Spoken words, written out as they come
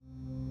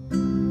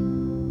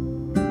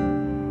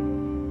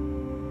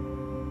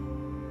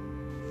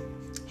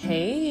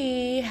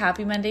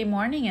Happy Monday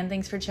morning, and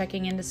thanks for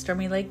checking into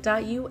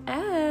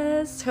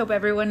stormylake.us. Hope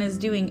everyone is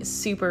doing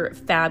super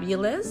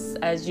fabulous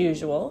as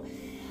usual.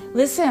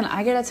 Listen,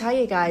 I gotta tell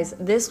you guys,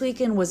 this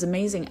weekend was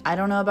amazing. I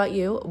don't know about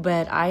you,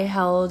 but I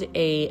held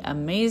an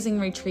amazing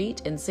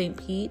retreat in St.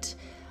 Pete.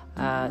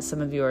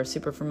 Some of you are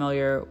super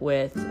familiar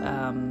with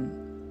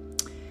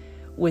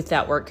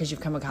that work because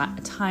you've come a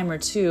time or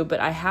two,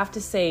 but I have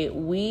to say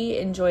we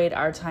enjoyed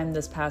our time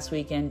this past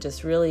weekend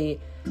just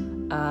really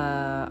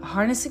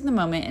harnessing the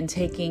moment and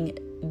taking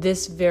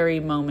this very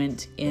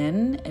moment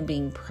in and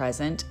being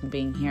present and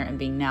being here and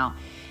being now.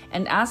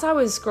 And as I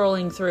was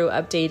scrolling through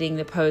updating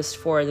the post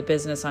for the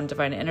business on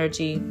Divine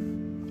Energy,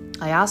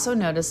 I also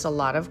noticed a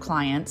lot of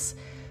clients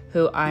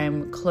who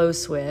I'm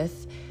close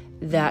with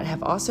that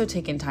have also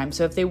taken time.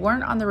 So if they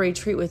weren't on the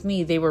retreat with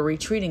me, they were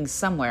retreating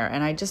somewhere.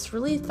 And I just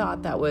really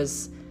thought that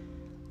was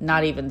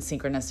not even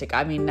synchronistic.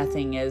 I mean,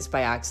 nothing is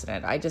by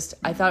accident. I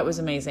thought it was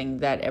amazing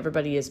that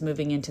everybody is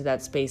moving into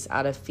that space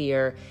out of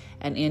fear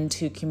and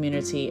into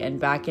community and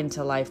back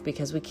into life,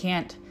 because we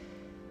cannot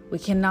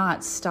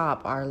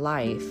stop our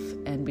life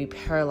and be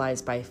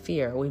paralyzed by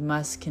fear. We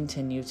must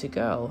continue to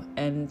go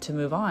and to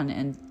move on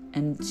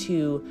and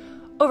to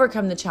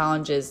overcome the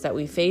challenges that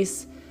we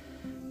face,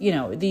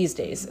 these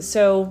days.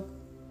 So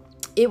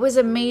it was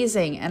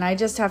amazing. And I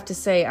just have to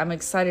say, I'm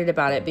excited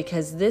about it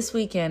because this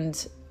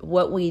weekend,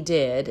 what we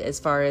did as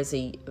far as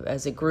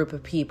a group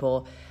of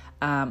people,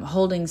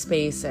 holding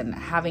space and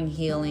having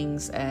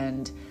healings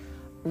and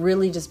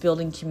really just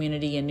building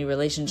community and new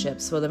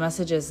relationships. So the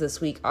messages this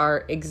week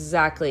are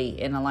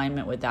exactly in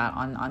alignment with that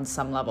on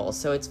some level.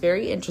 So it's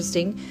very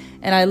interesting,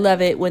 and I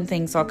love it when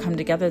things all come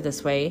together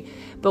this way.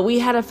 But we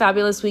had a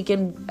fabulous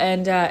weekend,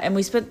 and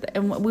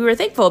we were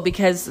thankful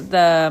because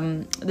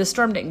the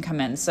storm didn't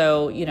come in.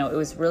 So it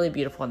was really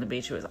beautiful on the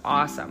beach. It was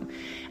awesome.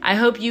 I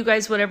hope you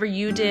guys, whatever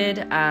you did,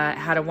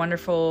 had a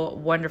wonderful,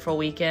 wonderful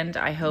weekend.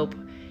 I hope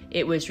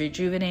it was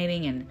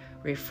rejuvenating and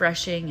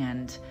refreshing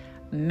and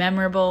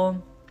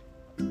memorable.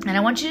 And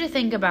I want you to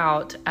think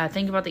about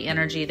the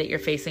energy that you're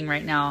facing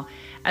right now.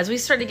 As we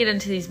start to get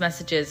into these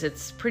messages,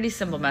 it's a pretty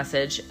simple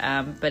message,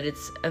 but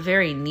it's a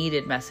very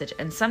needed message.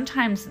 And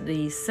sometimes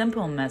the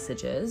simple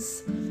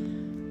messages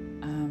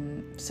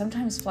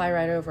sometimes fly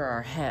right over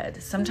our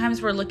head.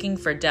 Sometimes we're looking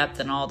for depth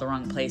in all the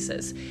wrong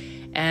places.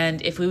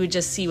 And if we would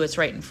just see what's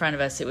right in front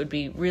of us, it would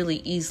be really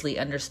easily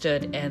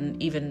understood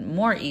and even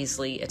more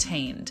easily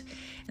attained.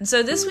 And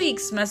so this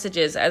week's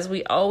messages, as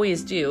we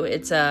always do,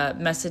 it's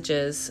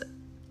messages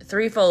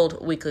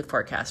threefold weekly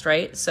forecast,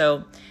 right?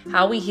 So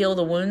how do we heal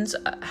the wounds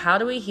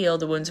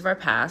of our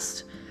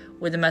past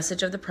with the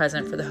message of the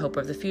present for the hope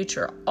of the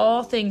future?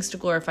 All things to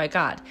glorify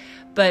God.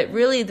 But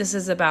really, this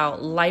is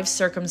about life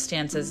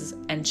circumstances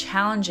and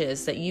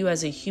challenges that you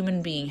as a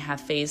human being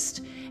have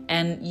faced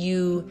and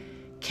you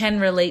can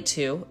relate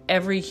to.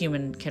 Every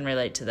human can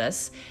relate to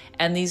this.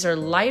 And these are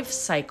life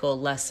cycle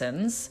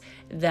lessons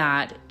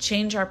that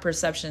change our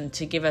perception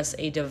to give us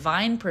a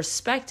divine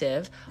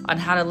perspective on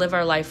how to live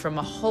our life from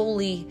a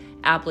holy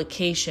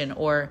application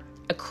or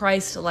a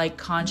Christ-like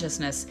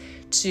consciousness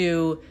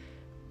to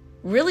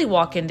really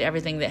walk into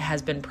everything that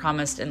has been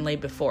promised and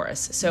laid before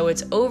us. So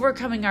it's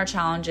overcoming our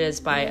challenges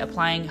by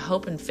applying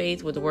hope and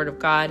faith with the Word of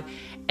God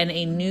and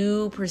a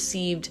new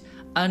perceived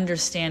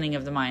understanding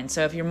of the mind.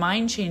 So if your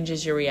mind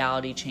changes, your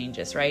reality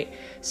changes, right?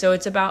 So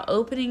it's about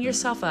opening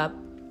yourself up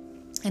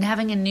and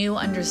having a new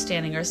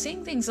understanding or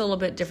seeing things a little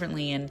bit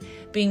differently and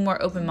being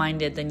more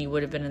open-minded than you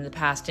would have been in the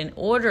past in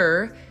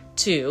order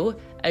to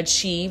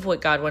achieve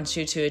what God wants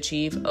you to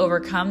achieve,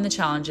 overcome the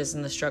challenges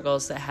and the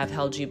struggles that have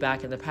held you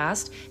back in the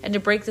past, and to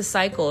break the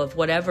cycle of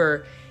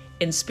whatever,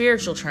 in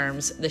spiritual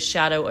terms, the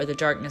shadow or the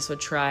darkness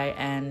would try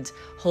and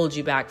hold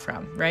you back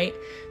from, right?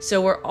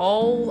 So we're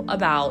all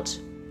about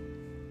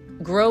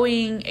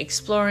growing,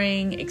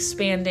 exploring,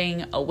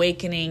 expanding,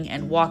 awakening,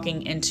 and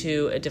walking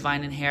into a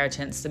divine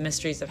inheritance, the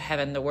mysteries of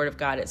heaven, the Word of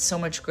God. It's so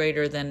much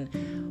greater than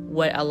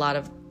what a lot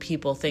of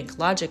people think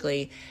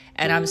logically.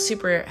 And I'm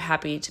super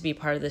happy to be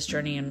part of this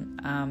journey and,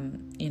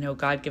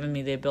 God giving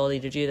me the ability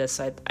to do this.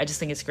 So I just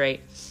think it's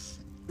great.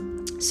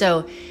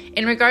 So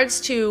in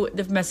regards to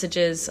the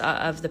messages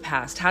of the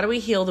past, how do we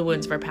heal the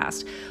wounds of our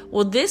past?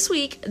 Well, this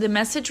week, the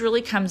message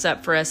really comes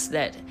up for us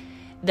that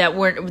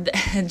we're,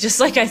 just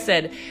like I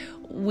said,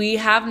 we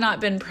have not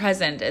been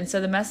present. And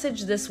so the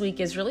message this week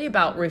is really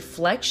about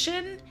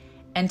reflection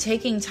and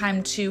taking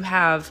time to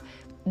have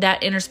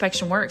that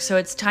introspection work. So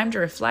it's time to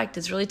reflect.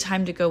 It's really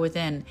time to go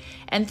within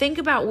and think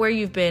about where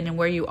you've been and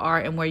where you are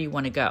and where you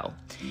want to go.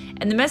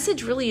 And the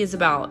message really is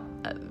about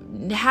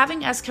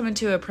having us come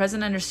into a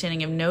present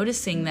understanding of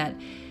noticing that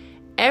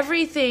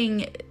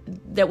everything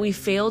that we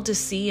failed to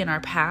see in our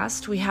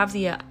past, we have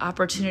the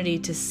opportunity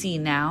to see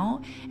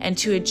now and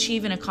to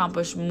achieve and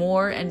accomplish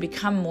more and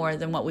become more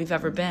than what we've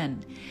ever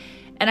been.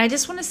 And I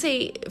just want to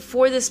say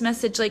for this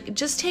message,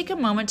 just take a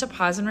moment to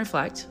pause and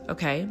reflect,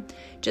 okay?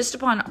 Just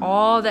upon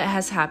all that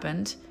has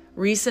happened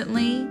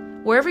recently.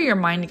 Wherever your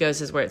mind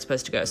goes is where it's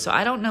supposed to go. So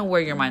I don't know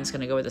where your mind's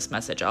going to go with this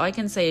message. All I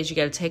can say is you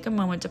got to take a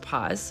moment to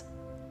pause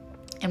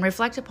and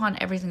reflect upon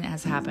everything that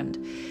has happened.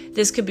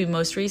 This could be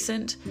most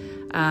recent.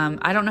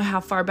 I don't know how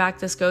far back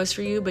this goes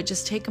for you, but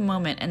just take a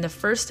moment, and the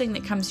first thing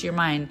that comes to your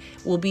mind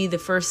will be the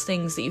first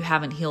things that you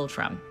haven't healed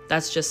from.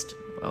 That's just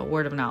a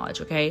word of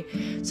knowledge, okay?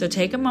 So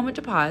take a moment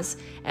to pause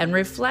and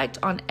reflect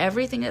on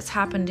everything that's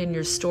happened in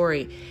your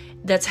story,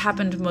 that's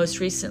happened most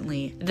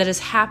recently, that is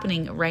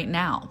happening right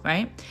now,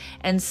 right?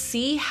 And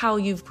see how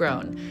you've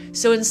grown.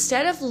 So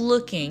instead of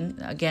looking,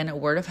 again, a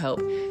word of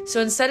hope. So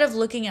instead of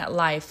looking at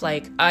life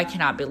like, I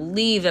cannot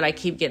believe that I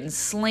keep getting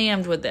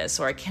slammed with this,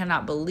 or I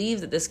cannot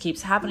believe that this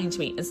keeps happening to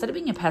me, instead of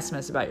being a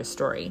pessimist about your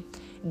story,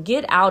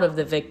 get out of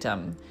the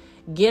victim,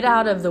 get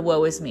out of the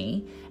woe is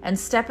me, and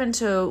step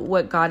into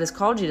what God has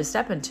called you to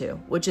step into,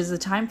 which is a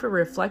time for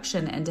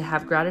reflection and to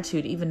have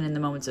gratitude even in the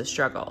moments of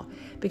struggle.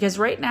 Because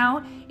right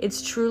now,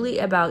 it's truly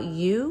about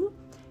you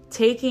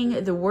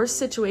taking the worst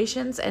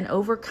situations and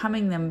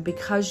overcoming them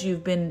because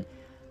you've been,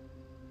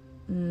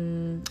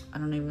 I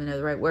don't even know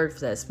the right word for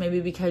this, maybe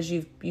because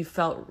you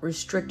felt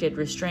restricted,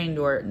 restrained,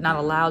 or not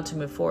allowed to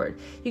move forward.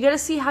 You got to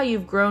see how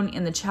you've grown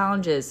in the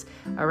challenges,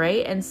 all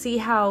right? And see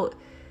how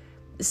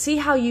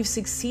you've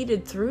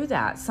succeeded through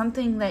that.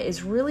 Something that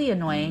is really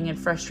annoying and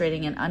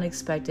frustrating and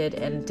unexpected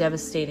and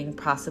devastating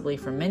possibly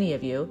for many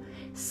of you.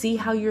 See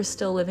how you're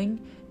still living.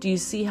 Do you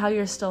see how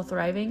you're still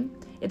thriving?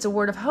 It's a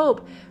word of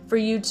hope for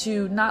you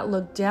to not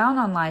look down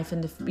on life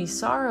and to be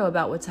sorrow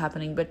about what's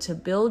happening, but to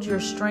build your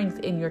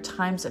strength in your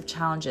times of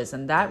challenges.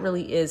 And that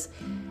really is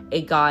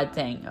a God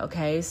thing,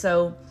 okay?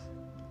 So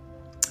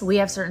we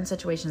have certain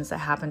situations that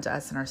happen to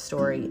us in our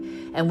story,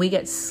 and we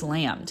get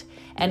slammed.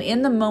 And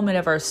in the moment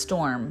of our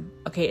storm,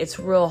 okay, it's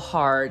real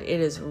hard. It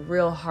is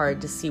real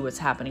hard to see what's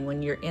happening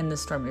when you're in the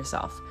storm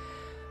yourself.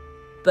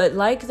 But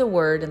like the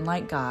Word and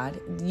like God,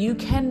 you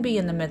can be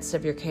in the midst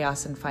of your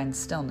chaos and find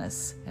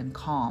stillness and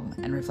calm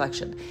and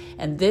reflection.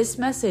 And this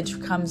message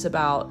comes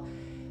about,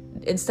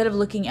 instead of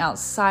looking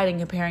outside and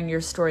comparing your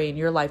story and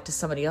your life to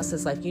somebody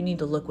else's life, you need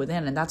to look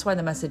within. And that's why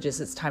the message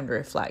is it's time to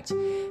reflect.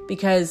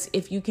 Because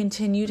if you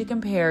continue to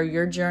compare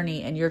your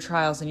journey and your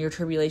trials and your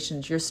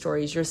tribulations, your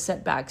stories, your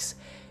setbacks,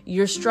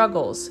 your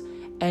struggles,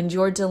 and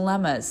your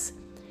dilemmas,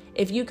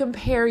 if you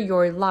compare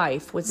your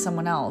life with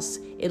someone else,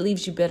 it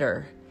leaves you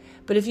bitter.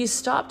 But if you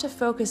stop to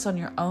focus on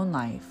your own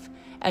life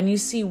and you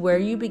see where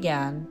you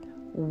began,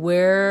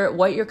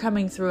 what you're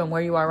coming through and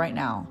where you are right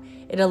now,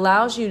 it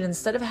allows you to,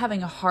 instead of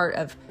having a heart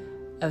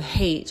of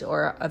hate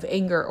or of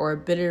anger or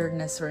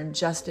bitterness or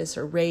injustice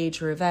or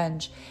rage or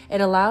revenge,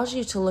 it allows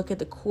you to look at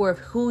the core of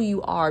who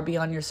you are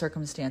beyond your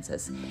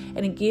circumstances.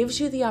 And it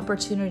gives you the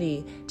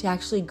opportunity to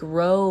actually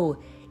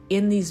grow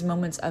in these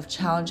moments of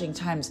challenging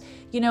times.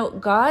 You know,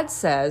 God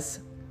says,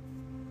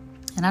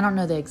 and I don't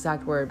know the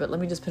exact word, but let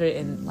me just put it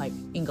in like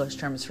English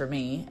terms for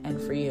me and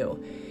for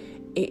you.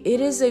 It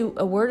is a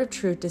word of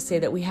truth to say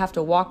that we have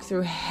to walk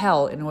through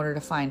hell in order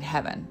to find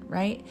heaven,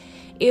 right?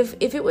 If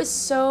it was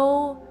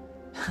so...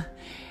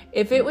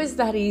 If it was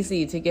that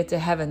easy to get to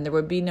heaven, there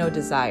would be no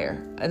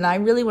desire. And I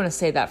really want to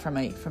say that from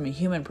a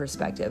human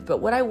perspective. But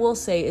what I will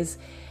say is,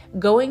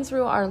 going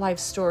through our life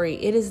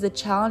story, it is the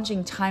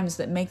challenging times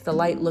that make the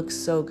light look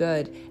so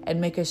good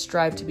and make us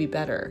strive to be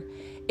better.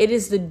 It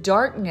is the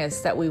darkness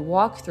that we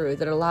walk through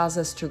that allows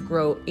us to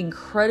grow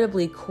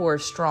incredibly core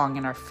strong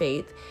in our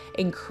faith,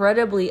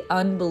 incredibly,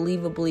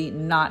 unbelievably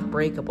not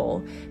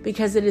breakable,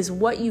 because it is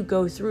what you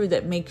go through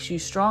that makes you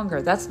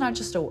stronger. That's not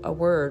just a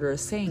word or a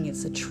saying,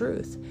 it's a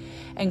truth.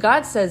 And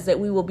God says that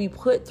we will be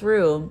put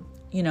through,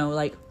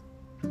 like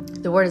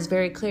the word is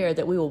very clear,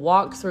 that we will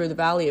walk through the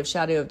valley of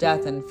shadow of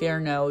death and fear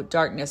no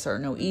darkness or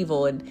no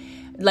evil. And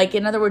like,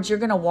 in other words, you're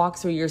going to walk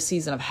through your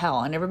season of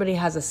hell, and everybody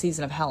has a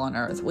season of hell on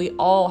earth. We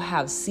all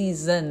have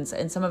seasons,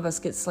 and some of us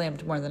get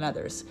slammed more than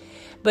others.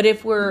 But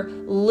if we're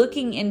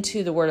looking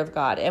into the Word of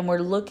God and we're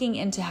looking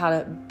into how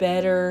to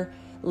better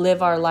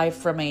live our life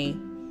from a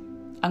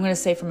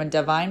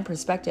divine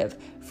perspective,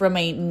 from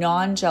a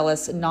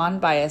non-jealous,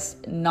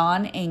 non-biased,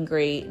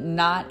 non-angry,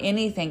 not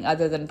anything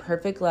other than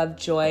perfect love,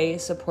 joy,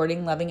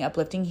 supporting, loving,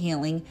 uplifting,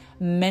 healing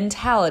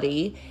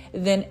mentality,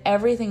 then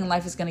everything in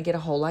life is going to get a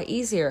whole lot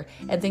easier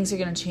and things are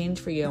going to change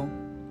for you.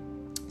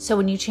 So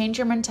when you change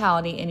your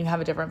mentality and you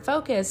have a different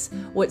focus,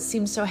 what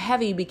seems so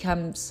heavy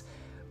becomes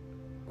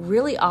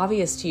really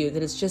obvious to you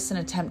that it's just an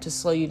attempt to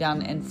slow you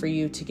down and for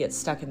you to get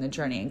stuck in the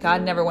journey. And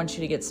God never wants you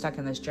to get stuck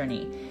in this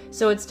journey.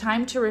 So it's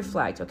time to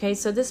reflect, okay?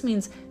 So this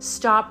means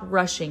stop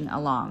rushing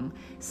along.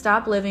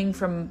 Stop living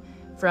from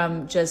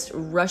just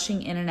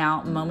rushing in and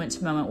out moment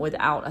to moment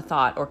without a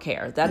thought or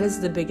care. That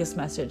is the biggest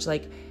message.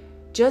 Like,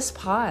 just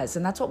pause.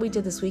 And that's what we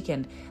did this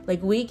weekend.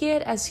 Like, we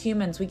get, as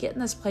humans, we get in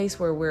this place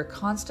where we're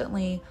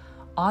constantly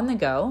on the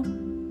go,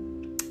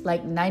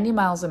 like 90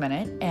 miles a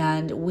minute,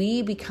 and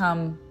we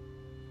become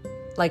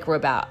like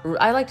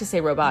I like to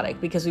say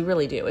robotic, because we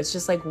really do. It's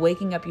just like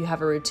waking up, you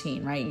have a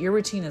routine, right? Your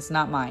routine is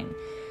not mine,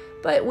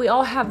 but we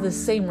all have the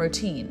same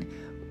routine,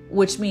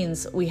 which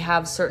means we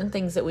have certain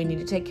things that we need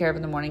to take care of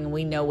in the morning, and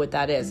we know what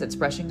that is. It's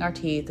brushing our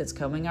teeth, it's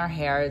combing our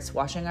hair, it's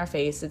washing our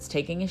face, it's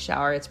taking a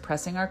shower, it's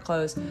pressing our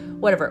clothes,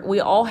 whatever. We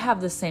all have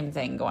the same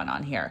thing going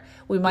on here.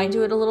 We might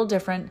do it a little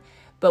different,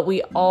 but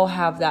we all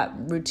have that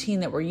routine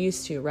that we're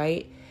used to,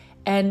 right?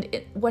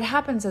 And what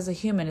happens as a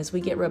human is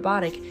we get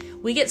robotic.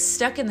 We get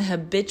stuck in the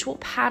habitual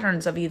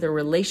patterns of either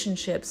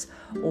relationships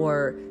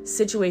or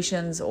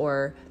situations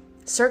or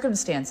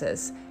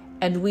circumstances,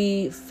 and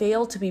we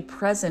fail to be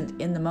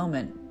present in the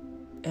moment.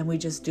 And we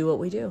just do what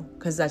we do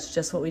because that's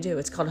just what we do.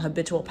 It's called a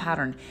habitual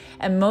pattern.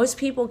 And most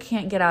people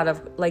can't get out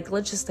of, like,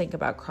 let's just think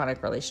about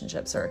chronic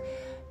relationships or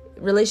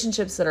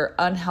relationships that are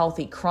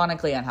unhealthy,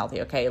 chronically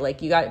unhealthy, okay?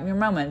 Like, you got your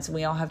moments and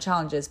we all have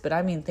challenges, but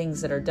I mean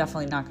things that are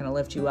definitely not going to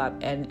lift you up,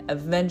 and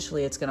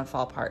eventually it's going to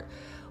fall apart.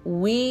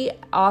 We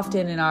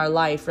often in our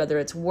life, whether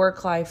it's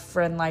work life,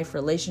 friend life,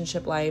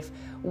 relationship life,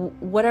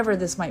 whatever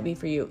this might be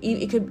for you,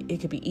 it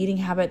could be eating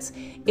habits.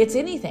 It's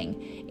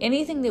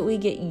anything that we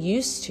get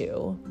used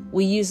to,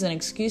 we use an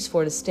excuse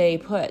for to stay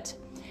put.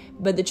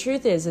 But the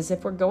truth is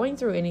if we're going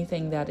through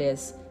anything that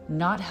is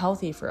not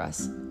healthy for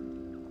us,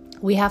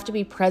 we have to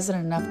be present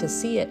enough to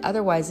see it.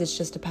 Otherwise, it's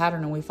just a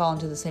pattern and we fall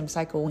into the same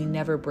cycle. We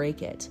never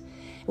break it.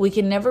 We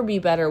can never be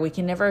better. We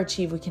can never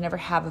achieve. We can never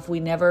have if we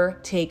never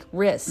take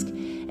risk.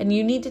 And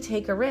you need to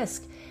take a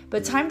risk.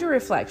 But time to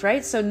reflect,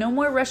 right? So no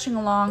more rushing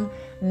along.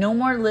 No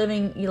more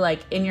living like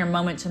in your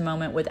moment to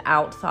moment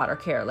without thought or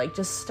care. Like,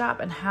 just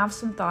stop and have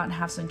some thought and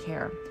have some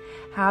care.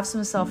 Have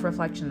some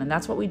self-reflection. And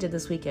that's what we did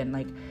this weekend.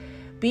 Like,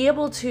 be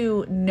able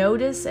to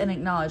notice and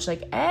acknowledge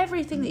like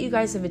everything that you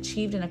guys have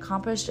achieved and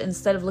accomplished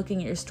instead of looking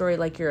at your story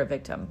like you're a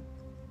victim.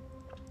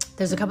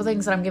 There's a couple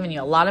things that I'm giving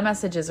you. A lot of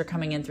messages are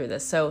coming in through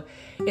this. So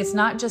it's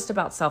not just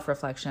about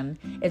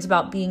self-reflection. It's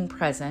about being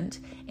present.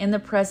 In the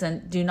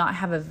present, do not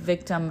have a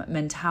victim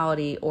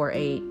mentality or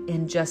a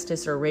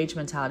injustice or rage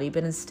mentality,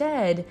 but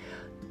instead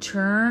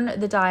turn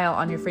the dial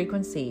on your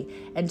frequency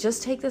and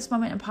just take this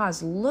moment and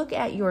pause. Look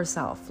at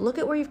yourself. Look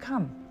at where you've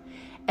come.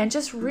 And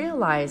just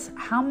realize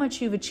how much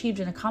you've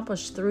achieved and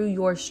accomplished through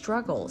your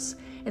struggles.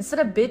 Instead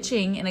of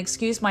bitching, and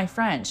excuse my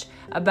French,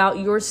 about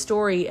your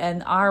story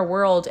and our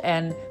world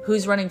and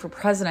who's running for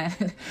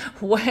president.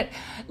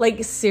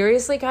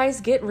 Seriously,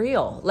 guys, get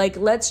real. Like,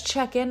 let's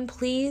check in,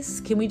 please.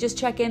 Can we just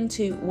check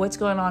into what's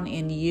going on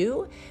in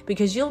you?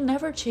 Because you'll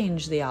never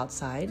change the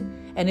outside.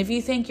 And if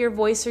you think your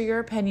voice or your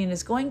opinion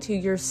is going to,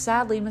 you're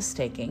sadly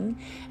mistaken.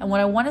 And what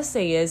I want to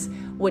say is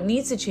what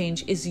needs to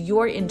change is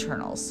your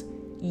internals.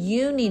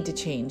 You need to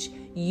change.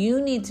 You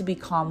need to be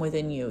calm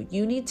within you.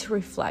 You need to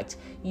reflect.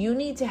 You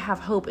need to have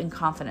hope and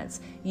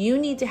confidence. You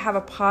need to have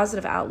a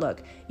positive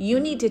outlook. You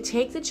need to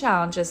take the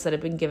challenges that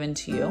have been given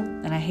to you.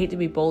 And I hate to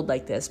be bold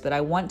like this, but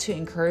I want to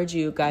encourage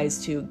you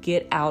guys to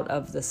get out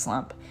of the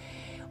slump.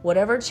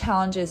 Whatever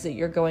challenges that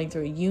you're going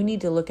through, you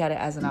need to look at it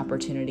as an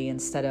opportunity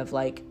instead of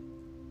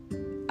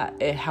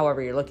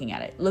however you're looking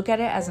at it. Look at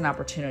it as an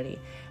opportunity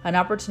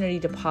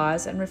to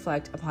pause and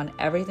reflect upon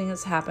everything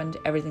that's happened,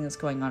 everything that's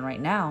going on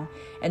right now,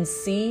 and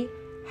see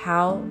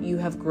how you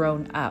have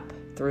grown up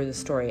through the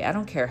story. I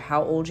don't care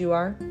how old you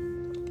are.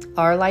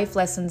 Our life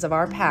lessons of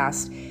our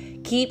past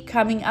keep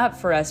coming up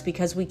for us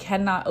because we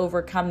cannot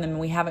overcome them and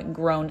we haven't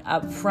grown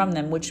up from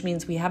them, which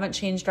means we haven't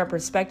changed our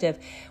perspective,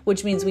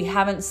 which means we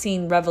haven't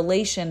seen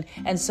revelation,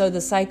 and so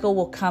the cycle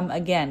will come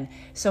again.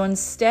 So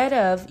instead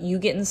of you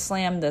getting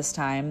slammed this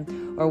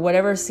time or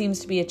whatever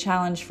seems to be a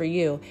challenge for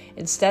you,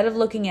 instead of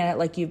looking at it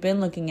like you've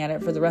been looking at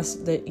it for the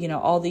rest of the,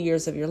 all the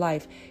years of your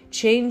life,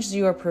 change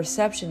your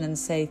perception and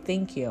say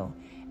thank you.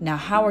 Now,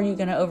 how are you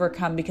going to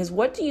overcome? Because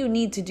what do you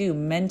need to do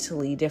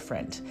mentally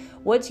different?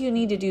 What do you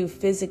need to do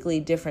physically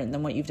different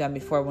than what you've done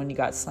before when you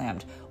got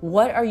slammed?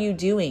 What are you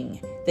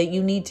doing that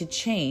you need to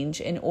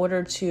change in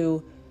order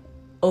to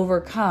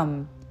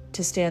overcome,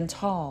 to stand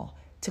tall,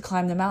 to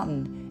climb the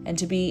mountain, and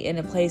to be in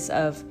a place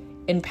of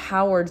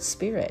empowered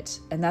spirit?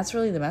 And that's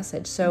really the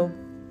message. So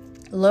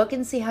look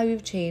and see how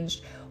you've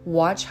changed.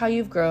 Watch how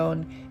you've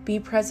grown. Be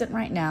present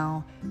right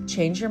now.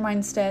 Change your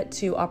mindset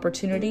to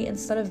opportunity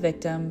instead of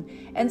victim,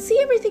 and see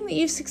everything that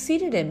you've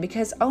succeeded in,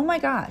 because, oh my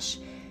gosh,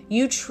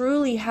 you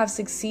truly have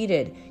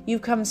succeeded.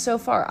 You've come so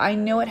far. I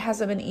know it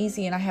hasn't been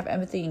easy, and I have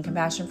empathy and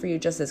compassion for you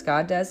just as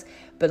God does.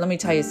 But let me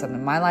tell you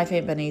something. My life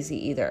ain't been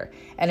easy either.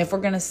 And if we're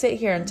going to sit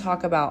here and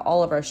talk about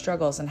all of our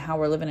struggles and how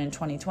we're living in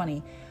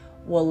 2020,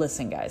 well,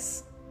 listen,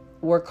 guys,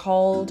 we're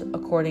called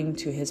according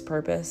to His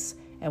purpose,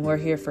 and we're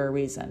here for a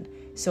reason.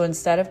 So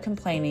instead of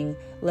complaining,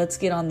 let's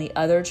get on the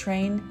other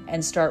train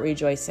and start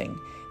rejoicing.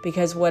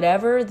 Because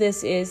whatever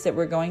this is that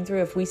we're going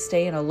through, if we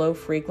stay in a low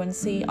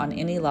frequency on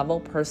any level,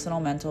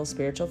 personal, mental,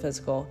 spiritual,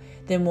 physical,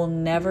 then we'll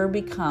never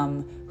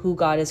become who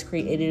God has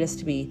created us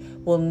to be.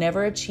 We'll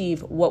never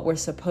achieve what we're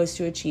supposed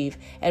to achieve.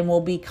 And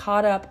we'll be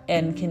caught up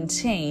and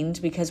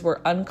contained, because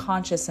we're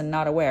unconscious and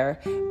not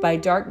aware, by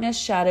darkness,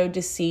 shadow,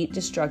 deceit,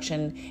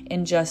 destruction,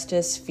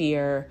 injustice,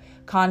 fear,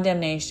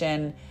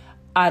 condemnation,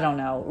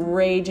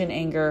 rage and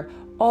anger.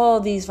 All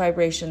these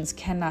vibrations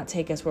cannot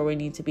take us where we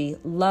need to be.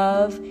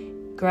 Love,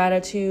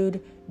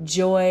 gratitude,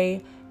 joy,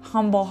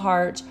 humble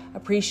heart,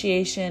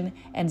 appreciation,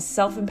 and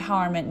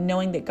self-empowerment,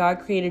 knowing that God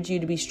created you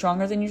to be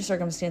stronger than your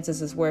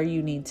circumstances, is where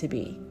you need to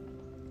be.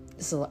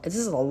 This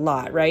is a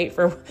lot, right?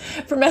 For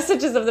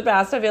messages of the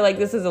past, I feel like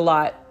this is a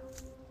lot.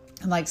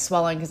 I'm like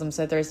swallowing because I'm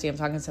so thirsty. I'm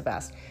talking so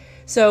fast.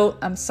 So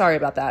I'm sorry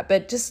about that,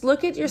 but just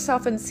look at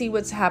yourself and see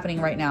what's happening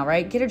right now,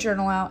 right? Get a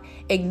journal out,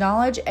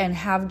 acknowledge and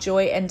have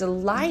joy and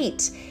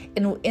delight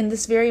in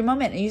this very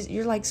moment. And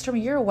you're like,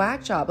 Stormy, you're a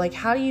whack job. Like,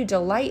 how do you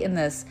delight in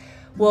this?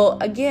 Well,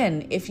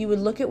 again, if you would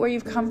look at where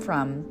you've come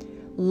from,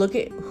 look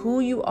at who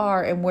you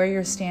are and where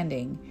you're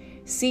standing.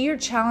 See your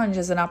challenge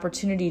as an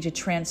opportunity to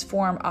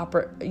transform,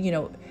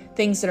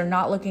 things that are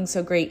not looking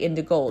so great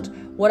into gold.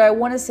 What I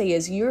want to say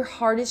is your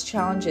hardest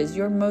challenges,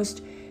 your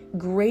most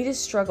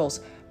greatest struggles,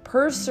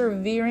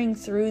 persevering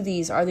through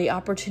these are the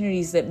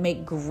opportunities that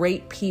make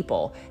great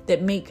people,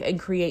 that make and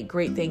create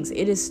great things.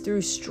 It is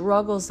through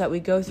struggles that we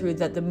go through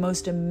that the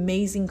most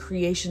amazing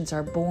creations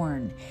are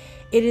born.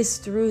 It is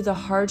through the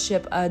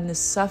hardship and the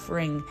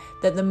suffering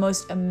that the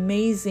most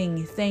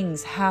amazing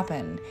things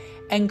happen,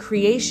 and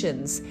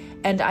creations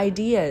and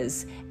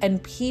ideas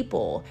and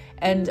people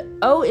and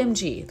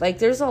OMG. Like,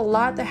 there's a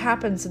lot that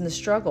happens in the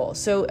struggle.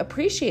 So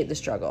appreciate the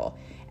struggle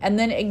and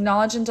then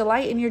acknowledge and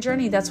delight in your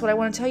journey. That's what I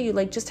want to tell you.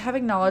 Like, just have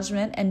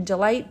acknowledgement and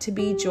delight to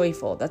be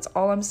joyful. That's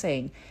all I'm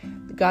saying.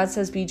 God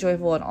says be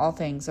joyful in all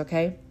things,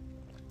 okay?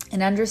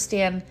 And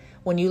understand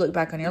when you look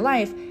back on your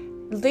life,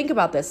 think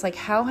about this. Like,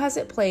 how has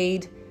it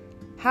played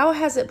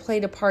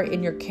a part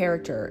in your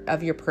character,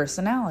 of your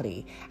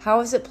personality?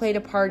 How has it played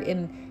a part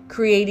in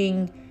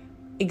creating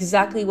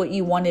exactly what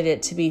you wanted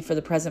it to be for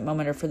the present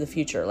moment or for the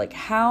future? Like,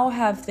 how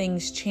have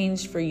things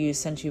changed for you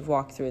since you've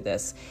walked through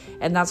this?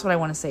 And that's what I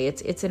want to say.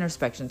 It's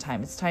introspection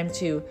time. It's time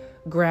to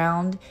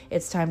ground.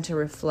 It's time to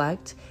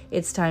reflect.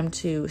 It's time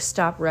to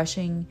stop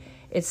rushing.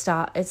 It's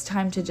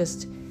time to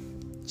just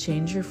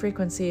change your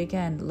frequency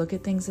again. Look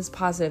at things as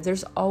positive.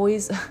 There's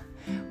always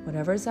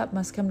whatever's up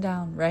must come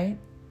down, right?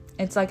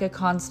 It's like a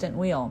constant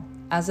wheel.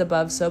 As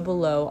above, so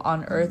below,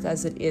 on earth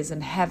as it is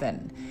in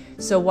heaven.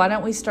 So why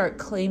don't we start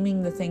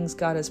claiming the things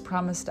God has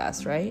promised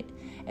us, right?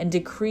 And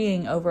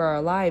decreeing over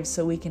our lives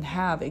so we can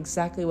have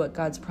exactly what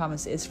God's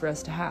promise is for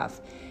us to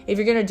have. If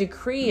you're going to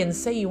decree and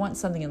say you want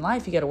something in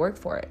life, you got to work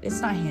for it. It's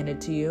not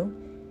handed to you.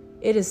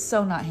 It is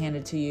so not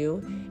handed to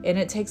you. And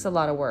it takes a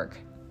lot of work.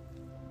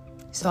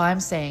 So I'm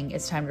saying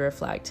it's time to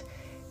reflect.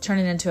 Turn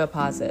it into a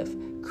positive.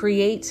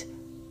 Create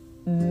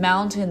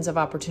mountains of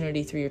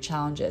opportunity through your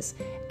challenges.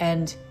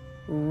 And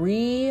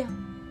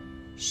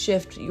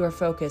shift your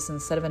focus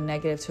instead of a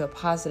negative to a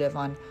positive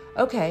on,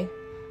 okay,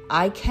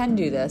 I can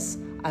do this.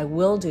 I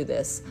will do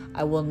this.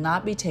 I will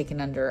not be taken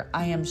under.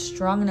 I am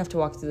strong enough to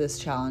walk through this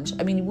challenge.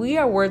 I mean, we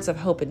are words of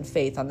hope and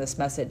faith on this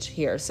message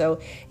here. So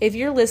if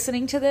you're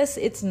listening to this,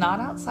 it's not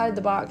outside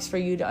the box for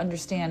you to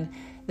understand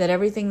that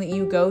everything that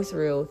you go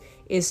through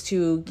is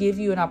to give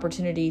you an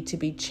opportunity to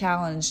be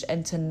challenged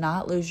and to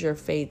not lose your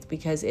faith,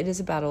 because it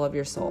is a battle of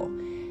your soul.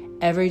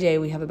 Every day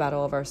we have a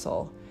battle of our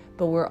soul.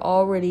 But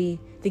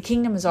the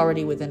kingdom is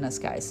already within us,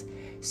 guys.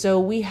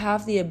 So we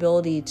have the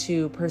ability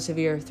to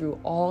persevere through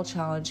all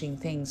challenging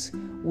things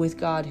with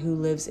God who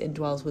lives and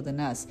dwells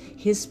within us.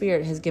 His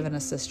Spirit has given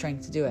us the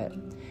strength to do it,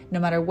 no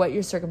matter what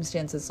your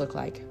circumstances look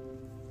like.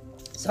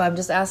 So I'm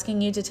just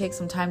asking you to take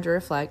some time to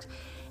reflect,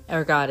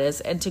 or God is,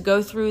 and to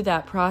go through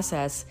that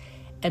process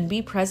and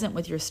be present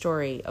with your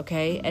story,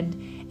 okay?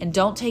 And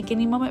don't take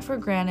any moment for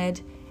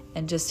granted,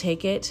 and just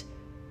take it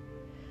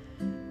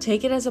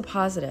as a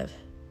positive.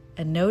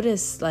 And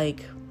notice,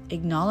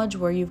 acknowledge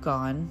where you've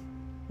gone.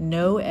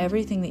 Know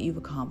everything that you've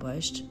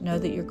accomplished. Know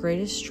that your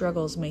greatest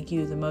struggles make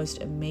you the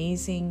most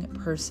amazing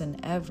person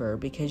ever,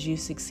 because you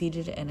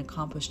succeeded and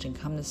accomplished and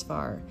come this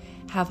far.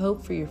 Have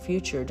hope for your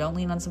future. Don't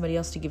lean on somebody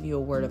else to give you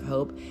a word of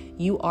hope.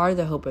 You are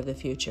the hope of the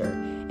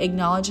future.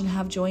 Acknowledge and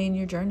have joy in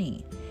your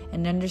journey.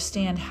 And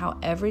understand how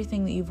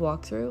everything that you've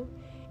walked through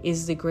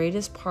is the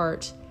greatest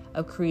part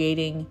of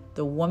creating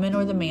the woman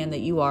or the man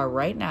that you are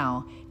right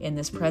now in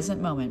this present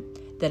moment,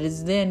 that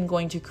is then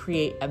going to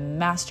create a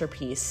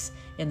masterpiece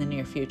in the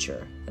near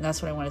future. And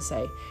that's what I want to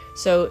say.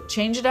 So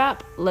change it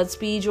up. Let's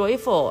be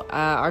joyful.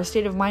 Our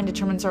state of mind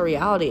determines our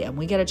reality, and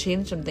we got to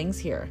change some things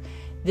here.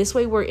 This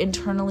way we're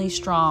internally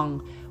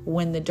strong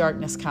when the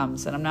darkness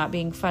comes. And I'm not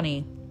being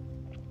funny.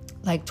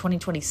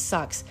 2020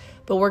 sucks,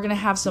 but we're going to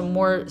have some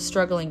more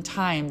struggling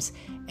times.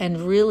 And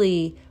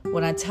really,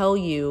 when I tell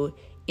you,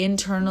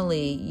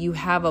 internally, you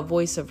have a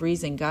voice of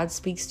reason. God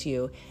speaks to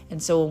you.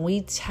 And so when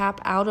we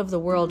tap out of the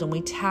world and we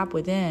tap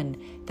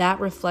within, that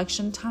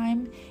reflection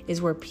time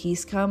is where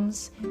peace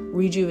comes,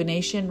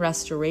 rejuvenation,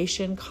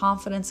 restoration,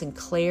 confidence, and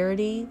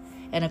clarity,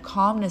 and a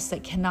calmness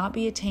that cannot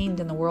be attained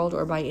in the world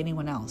or by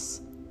anyone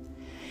else.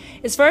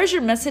 As far as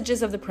your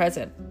messages of the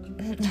present,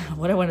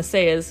 what I want to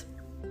say is,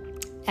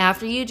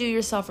 after you do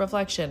your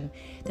self-reflection,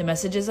 the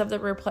messages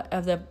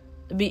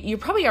you're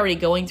probably already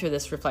going through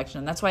this reflection.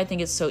 And that's why I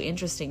think it's so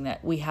interesting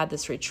that we had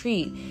this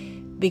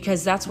retreat,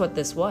 because that's what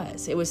this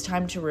was. It was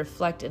time to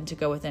reflect and to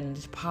go within and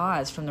to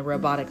pause from the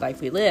robotic life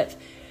we live.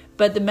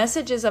 But the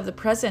messages of the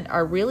present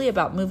are really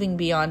about moving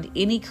beyond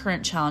any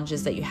current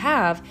challenges that you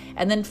have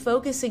and then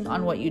focusing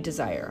on what you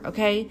desire,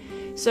 okay?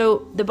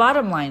 So the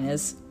bottom line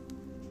is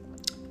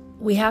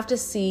we have to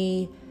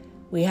see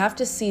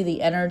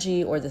the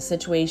energy or the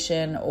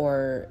situation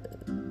or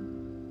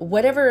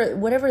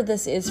whatever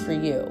this is for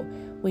you.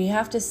 We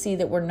have to see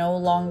that we're no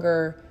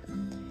longer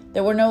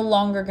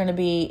going to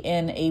be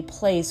in a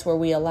place where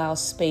we allow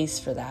space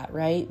for that,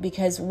 right?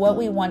 Because what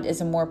we want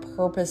is a more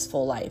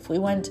purposeful life. We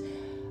want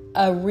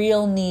a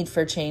real need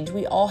for change.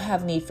 We all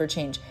have need for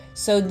change.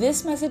 So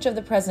this message of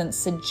the present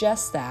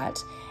suggests that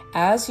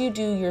as you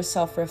do your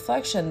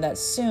self-reflection, that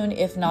soon,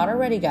 if not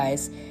already,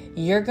 guys,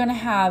 you're going to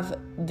have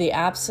the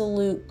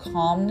absolute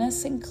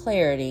calmness and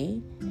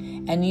clarity,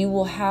 and you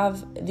will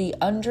have the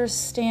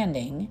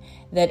understanding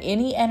that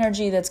any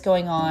energy that's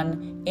going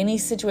on, any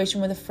situation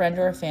with a friend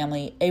or a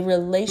family, a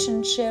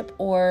relationship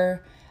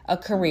or a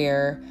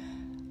career,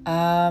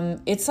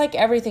 it's like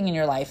everything in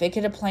your life. It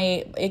could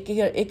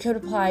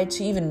apply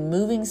to even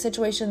moving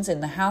situations,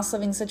 in the house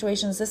living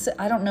situations.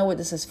 I don't know what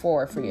this is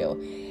for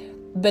you.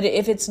 But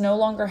if it's no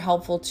longer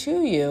helpful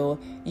to you,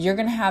 you're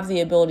going to have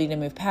the ability to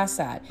move past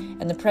that.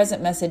 And the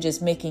present message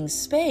is making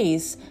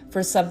space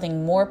for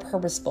something more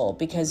purposeful,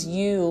 because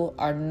you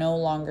are no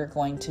longer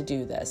going to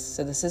do this.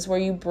 So this is where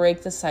you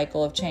break the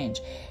cycle of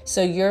change.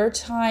 So your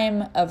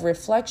time of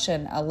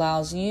reflection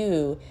allows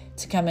you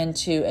to come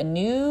into a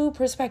new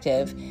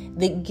perspective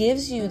that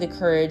gives you the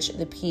courage,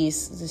 the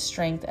peace, the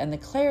strength, and the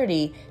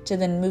clarity to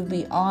then move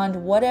beyond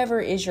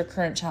whatever is your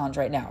current challenge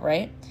right now,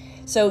 right?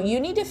 So you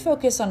need to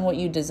focus on what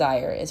you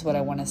desire, is what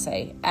I want to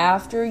say.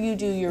 After you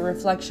do your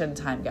reflection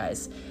time,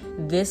 guys,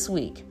 this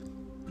week,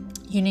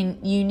 you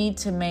need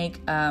to make,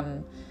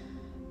 you're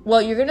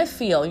going to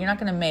feel, you're not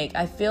going to make.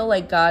 I feel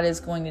like God is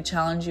going to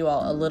challenge you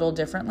all a little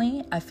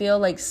differently. I feel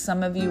like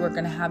some of you are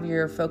going to have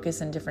your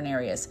focus in different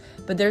areas,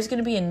 but there's going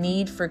to be a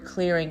need for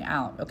clearing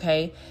out,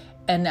 okay?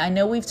 And I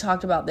know we've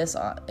talked about this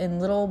in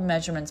little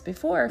measurements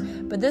before,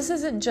 but this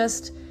isn't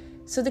just,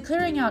 so the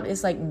clearing out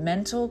is like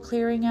mental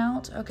clearing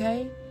out,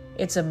 okay?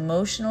 It's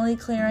emotionally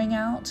clearing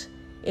out.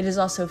 It is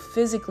also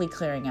physically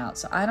clearing out.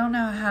 So I don't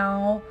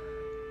know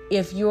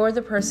if you're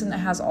the person that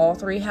has all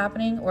three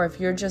happening, or if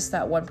you're just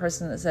that one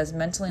person that says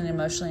mentally and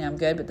emotionally I'm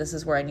good, but this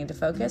is where I need to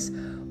focus.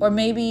 Or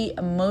maybe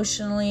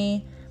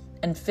emotionally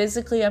and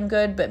physically I'm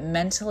good, but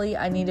mentally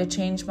I need to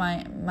change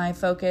my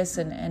focus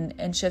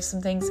and shift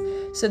some things.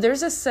 So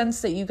there's a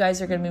sense that you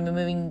guys are going to be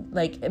moving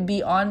like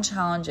beyond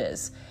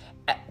challenges.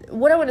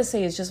 What I want to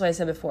say is just what I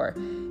said before.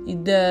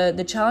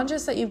 The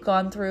challenges that you've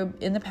gone through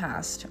in the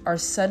past are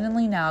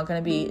suddenly now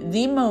going to be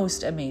the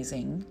most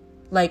amazing,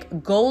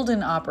 like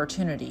golden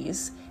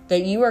opportunities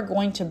that you are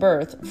going to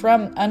birth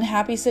from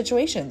unhappy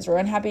situations or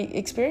unhappy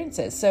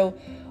experiences. So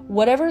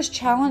whatever's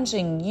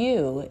challenging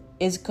you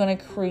is going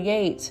to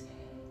create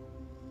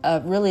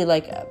really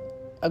like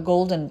a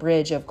golden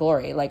bridge of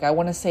glory. Like I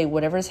want to say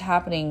whatever's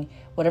happening,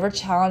 whatever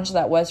challenge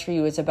that was for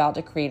you is about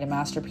to create a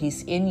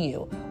masterpiece in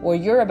you, or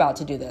you're about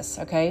to do this,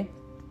 okay?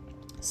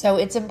 So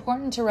it's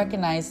important to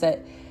recognize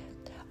that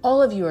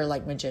all of you are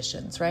like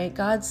magicians, right?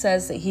 God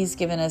says that He's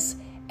given us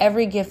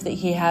every gift that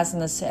He has in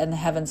the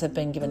heavens have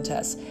been given to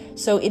us.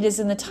 So it is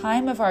in the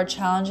time of our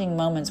challenging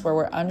moments where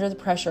we're under the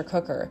pressure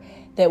cooker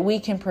that we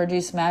can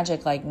produce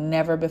magic like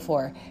never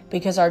before,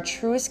 because our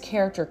truest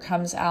character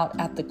comes out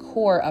at the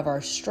core of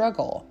our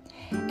struggle.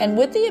 And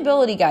with the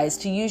ability, guys,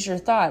 to use your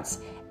thoughts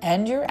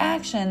and your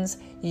actions,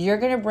 you're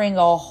going to bring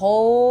a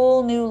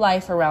whole new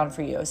life around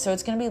for you. So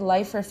it's going to be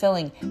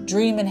life-fulfilling,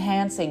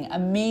 dream-enhancing,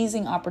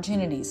 amazing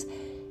opportunities.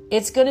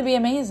 It's going to be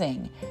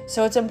amazing.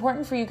 So it's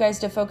important for you guys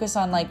to focus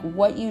on like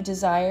what you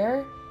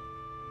desire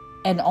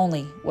and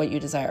only what you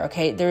desire,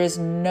 okay? There is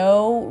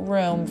no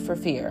room for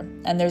fear.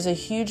 And there's a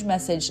huge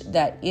message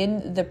that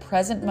in the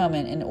present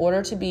moment, in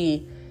order to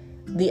be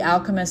the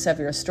alchemist of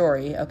your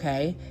story,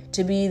 okay,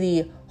 to be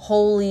the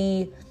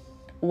holy,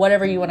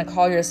 whatever you want to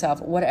call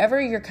yourself, whatever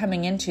you're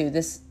coming into,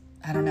 this,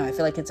 I don't know, I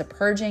feel like it's a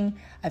purging,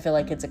 I feel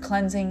like it's a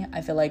cleansing,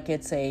 I feel like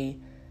it's a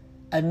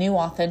new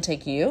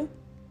authentic you,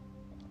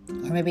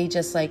 or maybe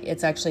just like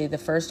it's actually the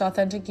first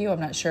authentic you,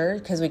 I'm not sure,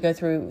 because we go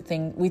through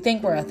we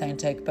think we're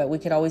authentic, but we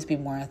could always be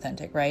more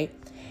authentic, right?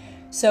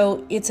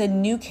 So it's a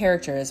new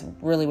character is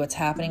really what's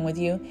happening with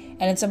you,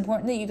 and it's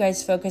important that you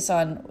guys focus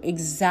on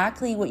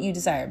exactly what you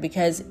desire,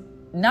 because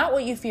not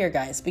what you fear,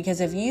 guys, because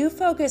if you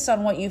focus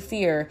on what you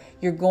fear,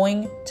 you're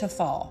going to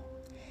fall.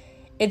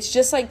 It's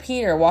just like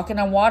Peter walking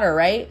on water,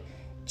 right?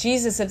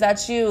 Jesus, if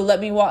that's you, let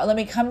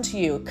me come to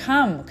you.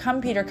 Come,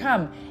 Peter,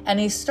 come. And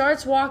he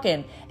starts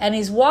walking, and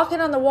he's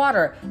walking on the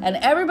water, and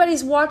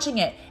everybody's watching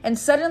it. And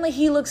suddenly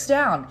he looks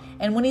down.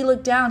 And when he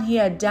looked down, he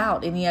had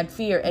doubt and he had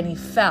fear and he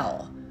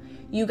fell.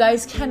 You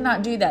guys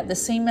cannot do that. The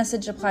same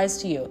message applies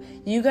to you.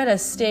 You got to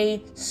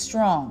stay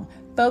strong.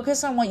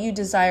 Focus on what you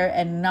desire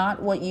and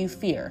not what you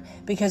fear,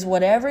 because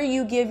whatever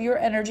you give your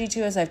energy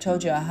to, as I've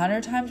told you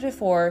 100 times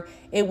before,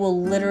 it will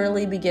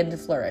literally begin to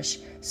flourish.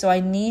 So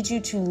I need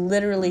you to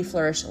literally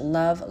flourish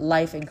love,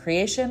 life, and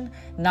creation,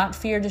 not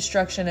fear,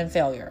 destruction, and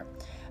failure.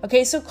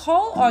 Okay, so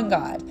call on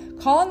God.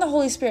 Call on the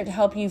Holy Spirit to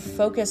help you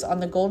focus on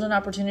the golden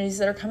opportunities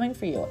that are coming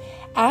for you.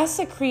 Ask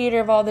the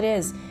Creator of all that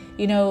is,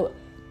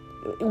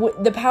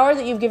 the power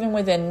that you've given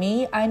within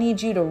me, I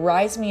need you to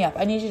rise me up.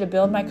 I need you to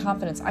build my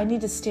confidence. I need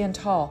to stand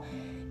tall.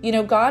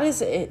 God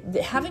is,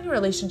 having a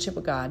relationship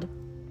with God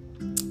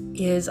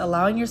is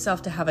allowing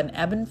yourself to have an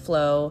ebb and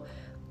flow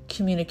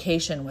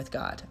communication with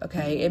God,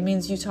 okay? It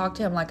means you talk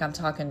to him like I'm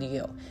talking to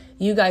you.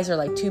 You guys are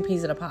like two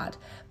peas in a pod.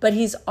 But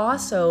he's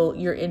also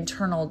your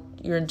internal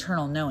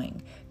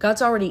knowing.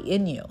 God's already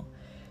in you.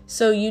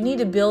 So you need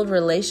to build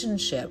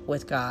relationship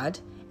with God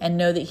and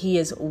know that he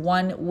is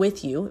one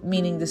with you,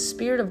 meaning the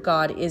Spirit of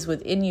God is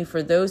within you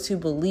for those who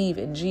believe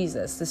in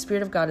Jesus. The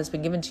Spirit of God has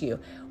been given to you.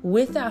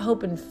 With that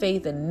hope and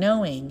faith and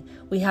knowing,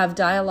 we have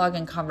dialogue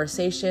and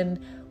conversation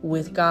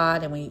with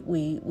God, and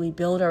we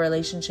build our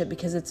relationship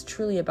because it's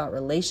truly about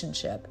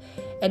relationship.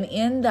 And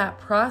in that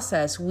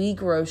process, we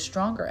grow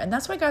stronger. And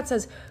that's why God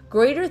says,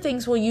 greater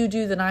things will you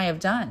do than I have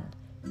done.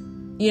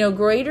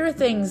 Greater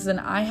things than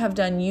I have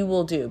done you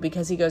will do,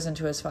 because he goes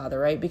into his Father,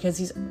 right?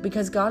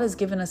 Because God has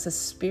given us a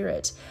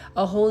Spirit,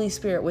 a Holy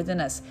Spirit within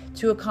us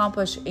to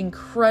accomplish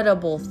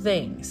incredible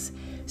things.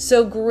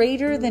 So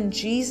greater than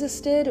Jesus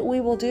did,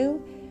 we will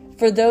do.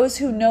 For those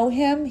who know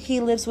him, he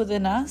lives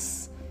within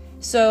us.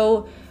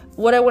 So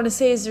what I want to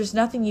say is there's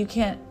nothing you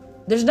can't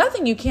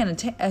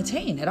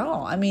attain at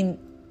all. I mean,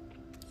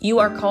 you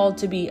are called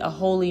to be a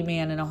holy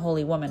man and a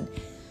holy woman.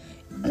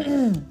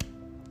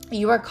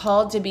 You are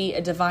called to be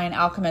a divine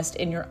alchemist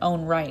in your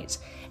own right.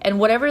 And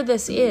whatever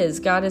this is,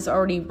 God has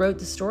already wrote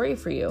the story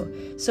for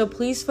you. So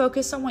please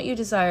focus on what you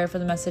desire for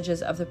the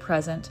messages of the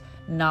present,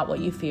 not what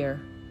you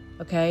fear.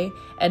 Okay?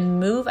 And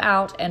move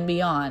out and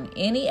beyond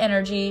any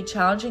energy,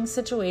 challenging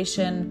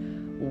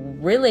situation,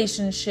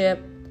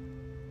 relationship,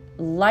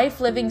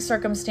 life-living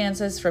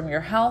circumstances, from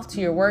your health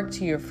to your work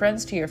to your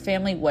friends to your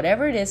family,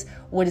 whatever it is,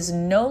 what is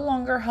no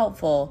longer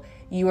helpful,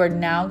 you are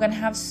now going to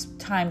have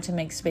time to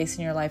make space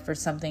in your life for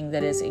something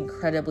that is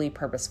incredibly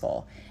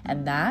purposeful.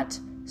 And that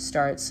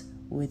starts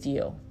with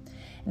you.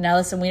 Now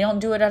listen, we don't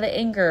do it out of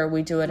anger,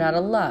 we do it out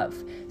of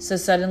love. So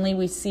suddenly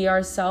we see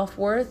our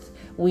self-worth,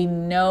 we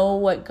know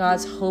what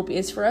God's hope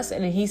is for us,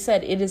 and he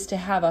said it is to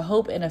have a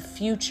hope in a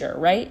future,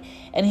 right?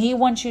 And he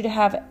wants you to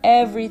have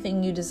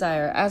everything you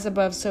desire, as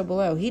above, so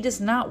below. He does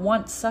not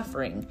want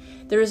suffering.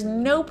 There is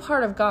no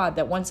part of God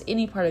that wants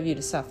any part of you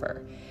to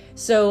suffer.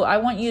 So I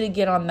want you to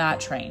get on that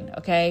train,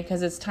 okay?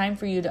 Because it's time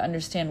for you to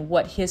understand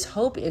what his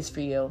hope is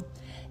for you.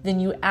 Then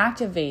you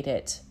activate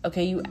it,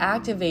 okay? You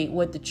activate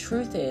what the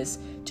truth is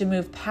to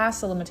move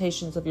past the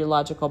limitations of your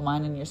logical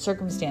mind and your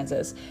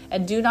circumstances.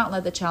 And do not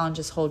let the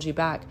challenges hold you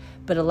back,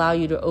 but allow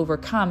you to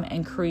overcome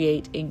and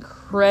create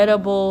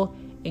incredible,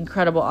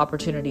 incredible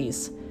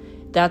opportunities.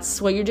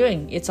 That's what you're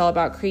doing. It's all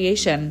about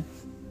creation.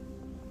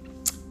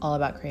 All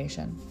about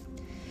creation.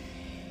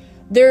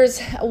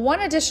 There's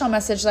one additional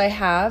message that I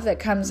have that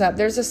comes up.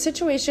 There's a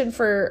situation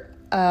for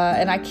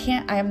and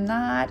I am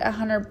not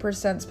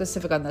 100%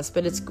 specific on this,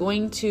 but it's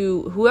going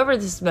to, whoever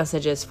this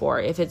message is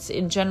for, if it's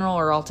in general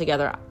or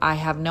altogether, I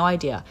have no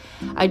idea.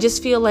 I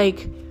just feel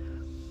like,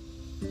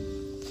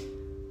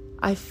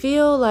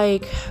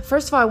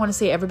 first of all, I want to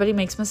say everybody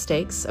makes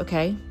mistakes,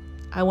 okay?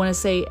 I want to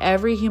say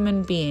every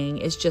human being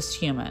is just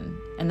human,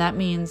 and that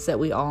means that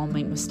we all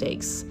make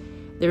mistakes.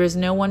 There is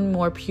no one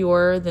more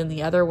pure than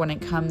the other when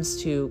it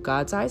comes to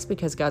God's eyes,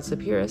 because God's the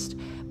purest.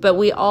 But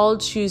we all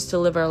choose to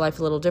live our life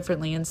a little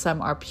differently, and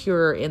some are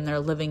purer in their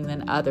living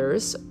than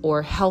others,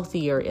 or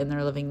healthier in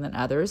their living than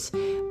others.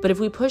 But if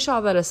we push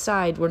all that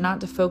aside, we're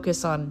not to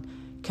focus on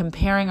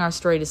comparing our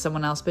story to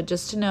someone else, but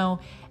just to know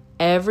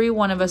every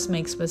one of us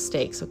makes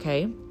mistakes,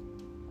 okay?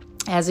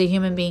 As a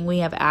human being, we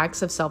have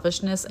acts of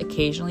selfishness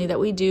occasionally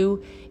that we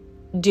just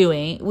do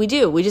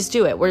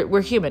it.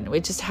 We're human.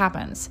 It just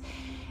happens.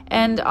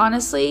 And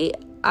honestly,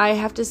 I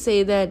have to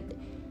say that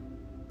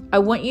I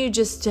want you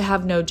just to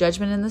have no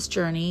judgment in this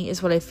journey,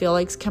 is what I feel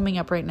like is coming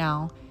up right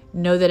now.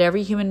 Know that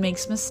every human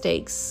makes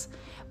mistakes,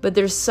 but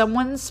there's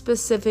someone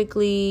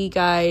specifically,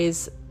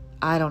 guys,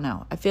 I don't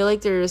know. I feel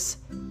like there's,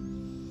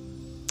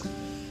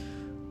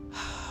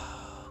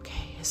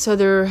 okay. So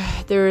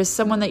there is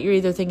someone that you're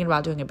either thinking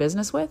about doing a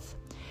business with.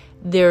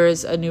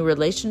 There's a new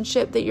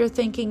relationship that you're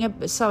thinking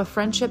of, a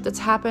friendship that's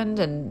happened,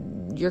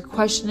 and you're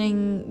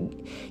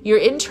questioning. Your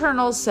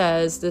internal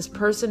says this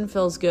person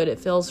feels good, it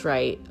feels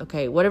right.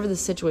 Okay, whatever the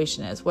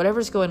situation is,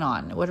 whatever's going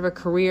on, whatever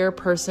career,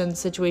 person,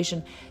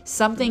 situation,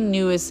 something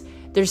new is,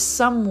 there's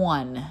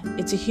someone,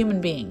 it's a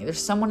human being,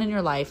 there's someone in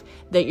your life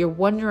that you're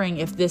wondering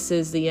if this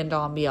is the end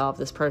all and be all of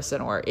this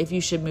person, or if you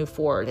should move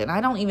forward. And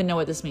I don't even know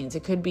what this means.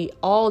 It could be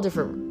all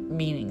different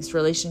meanings,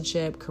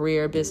 relationship,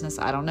 career, business,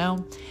 I don't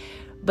know.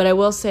 But I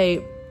will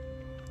say,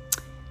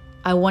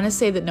 I want to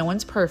say that no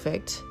one's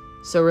perfect.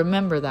 So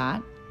remember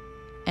that,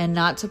 and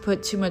not to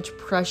put too much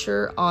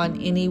pressure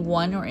on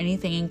anyone or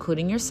anything,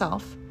 including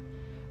yourself.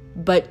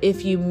 But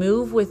if you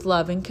move with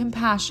love and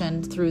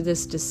compassion through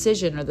this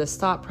decision or this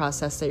thought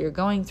process that you're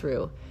going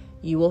through,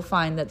 you will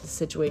find that the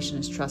situation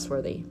is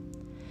trustworthy.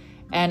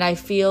 And I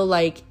feel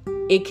like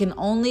it can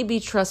only be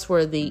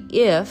trustworthy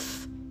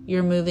if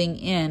you're moving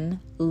in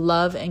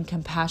love and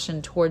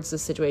compassion towards the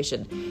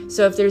situation.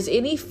 So if there's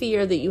any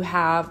fear that you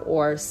have,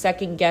 or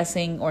second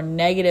guessing, or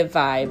negative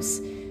vibes,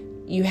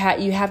 you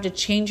have to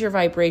change your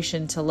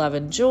vibration to love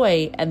and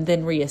joy, and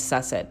then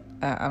reassess it.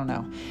 I don't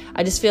know.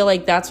 I just feel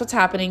like that's what's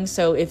happening.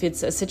 So if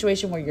it's a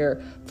situation where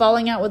you're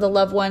falling out with a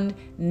loved one,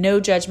 no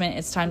judgment.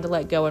 It's time to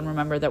let go and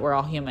remember that we're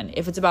all human.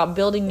 If it's about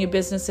building new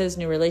businesses,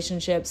 new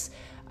relationships,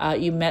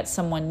 you met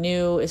someone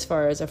new as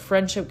far as a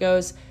friendship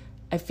goes,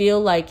 I feel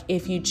like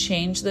if you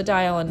change the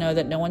dial and know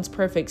that no one's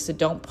perfect, so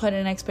don't put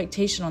an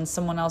expectation on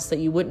someone else that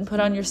you wouldn't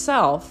put on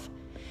yourself,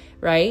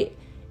 right?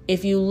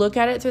 If you look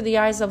at it through the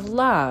eyes of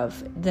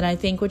love, then I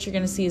think what you're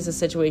going to see is a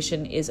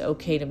situation is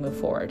okay to move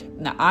forward.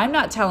 Now, I'm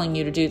not telling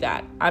you to do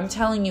that. I'm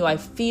telling you, I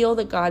feel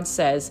that God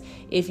says,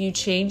 if you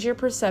change your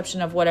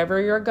perception of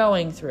whatever you're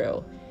going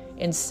through,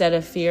 instead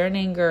of fear and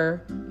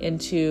anger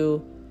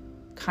into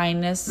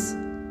kindness,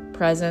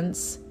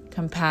 presence,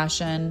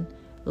 compassion,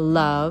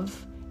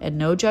 love, and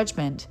no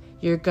judgment,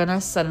 you're going to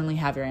suddenly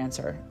have your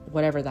answer,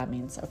 whatever that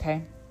means,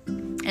 okay?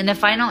 And the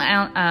final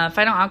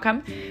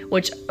outcome,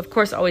 which of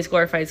course always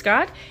glorifies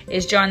God,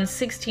 is John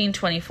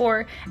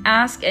 16:24.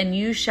 Ask and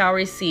you shall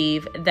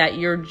receive, that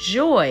your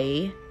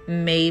joy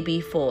may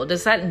be full.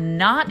 Does that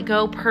not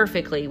go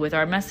perfectly with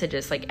our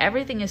messages? Like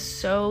everything is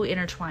so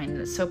intertwined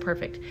and it's so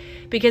perfect.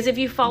 Because if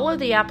you follow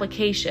the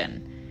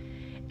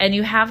application and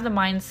you have the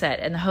mindset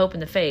and the hope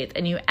and the faith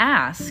and you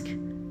ask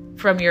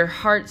from your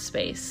heart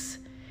space,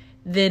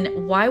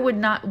 then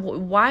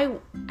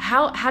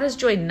how does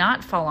joy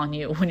not fall on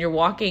you when you're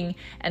walking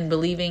and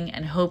believing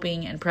and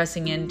hoping and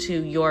pressing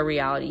into your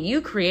reality? You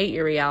create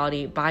your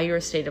reality by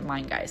your state of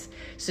mind, guys.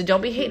 So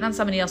don't be hating on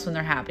somebody else when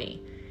they're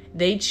happy.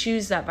 They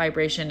choose that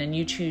vibration and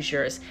you choose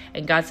yours.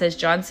 And God says,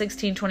 John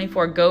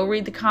 16:24, go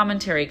read the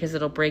commentary because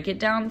it'll break it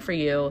down for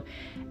you.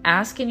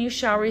 Ask and you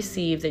shall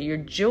receive, that your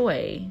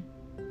joy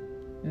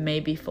may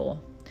be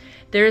full.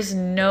 There is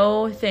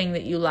no thing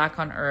that you lack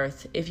on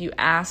earth. If you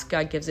ask,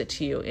 God gives it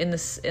to you. In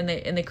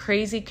the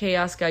crazy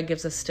chaos, God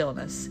gives us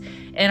stillness.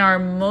 In our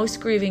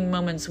most grieving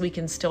moments, we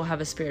can still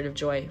have a spirit of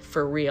joy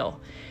for real.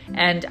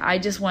 And I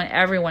just want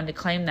everyone to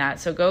claim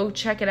that. So go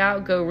check it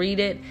out. Go read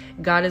it.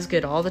 God is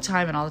good all the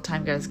time, and all the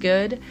time God is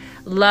good.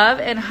 Love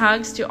and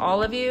hugs to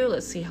all of you.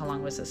 Let's see, how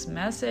long was this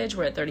message?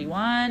 We're at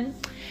 31.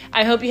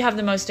 I hope you have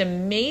the most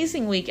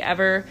amazing week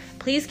ever.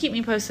 Please keep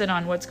me posted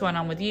on what's going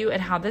on with you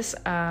and how this,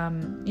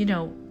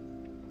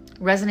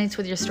 resonates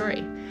with your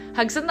story.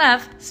 Hugs and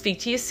love. Speak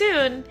to you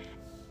soon.